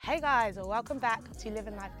Hey guys, welcome back to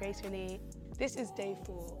Living Life Gracefully. This is day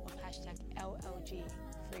 4 of hashtag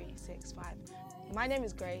LLG365. My name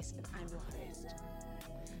is Grace and I'm your host.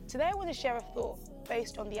 Today I want to share a thought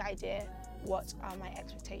based on the idea, what are my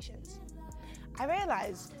expectations? I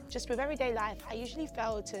realise just with everyday life, I usually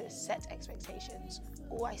fail to set expectations,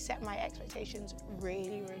 or I set my expectations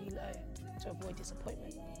really low to avoid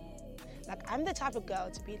disappointment. Like, I'm the type of girl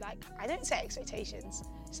to be like, I don't set expectations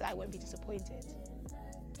so I won't be disappointed.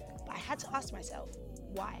 But I had to ask myself,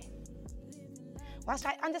 why? Whilst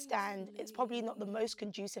I understand it's probably not the most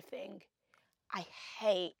conducive thing, I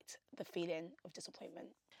hate the feeling of disappointment.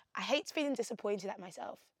 I hate feeling disappointed at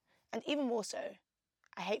myself, and even more so,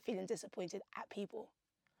 I hate feeling disappointed at people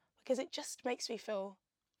because it just makes me feel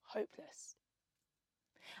hopeless.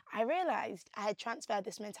 I realised I had transferred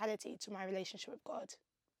this mentality to my relationship with God.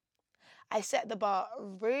 I set the bar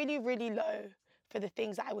really low for the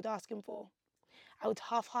things that I would ask Him for. I would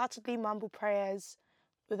half-heartedly mumble prayers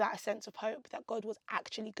without a sense of hope that God was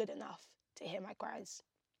actually good enough to hear my cries.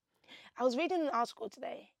 I was reading an article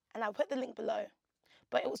today, and I'll put the link below,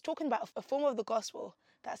 but it was talking about a form of the gospel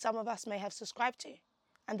that some of us may have subscribed to,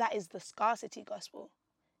 and that is the scarcity gospel.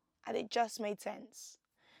 And it just made sense.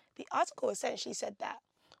 The article essentially said that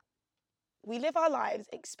we live our lives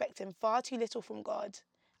expecting far too little from God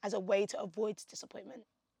as a way to avoid disappointment.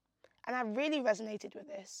 And I really resonated with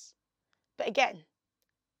this. But again,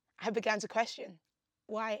 I began to question,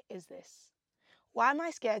 why is this? Why am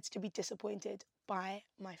I scared to be disappointed by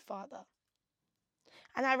my Father?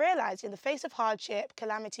 And I realised in the face of hardship,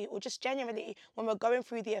 calamity, or just generally when we're going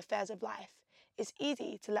through the affairs of life, it's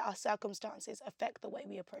easy to let our circumstances affect the way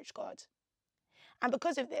we approach God. And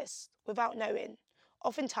because of this, without knowing,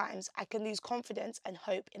 oftentimes I can lose confidence and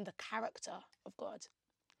hope in the character of God.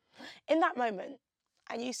 In that moment,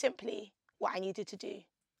 I knew simply what I needed to do.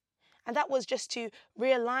 And that was just to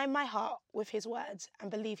realign my heart with His words and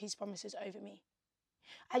believe His promises over me.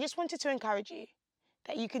 I just wanted to encourage you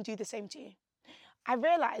that you can do the same too. I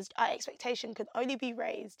realised our expectation can only be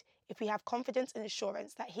raised if we have confidence and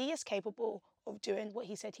assurance that He is capable of doing what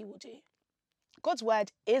He said He will do. God's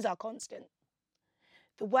word is our constant.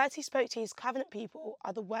 The words He spoke to His covenant people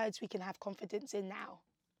are the words we can have confidence in now.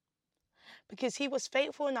 Because He was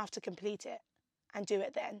faithful enough to complete it and do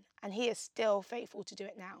it then, and He is still faithful to do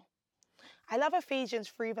it now. I love Ephesians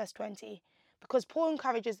 3 verse 20 because Paul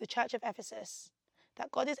encourages the church of Ephesus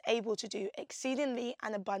that God is able to do exceedingly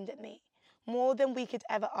and abundantly more than we could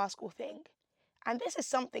ever ask or think. And this is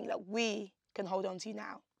something that we can hold on to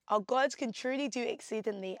now. Our God can truly do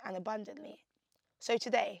exceedingly and abundantly. So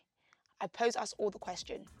today, I pose us all the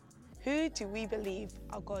question, who do we believe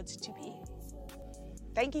our God to be?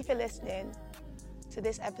 Thank you for listening to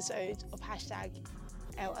this episode of hashtag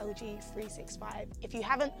LLG365. If you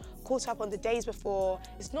haven't caught up on the days before,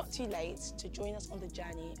 it's not too late to join us on the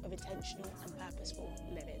journey of intentional and purposeful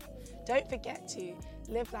living. Don't forget to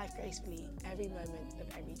live life gracefully every moment of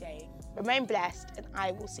every day. Remain blessed, and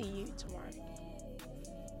I will see you tomorrow.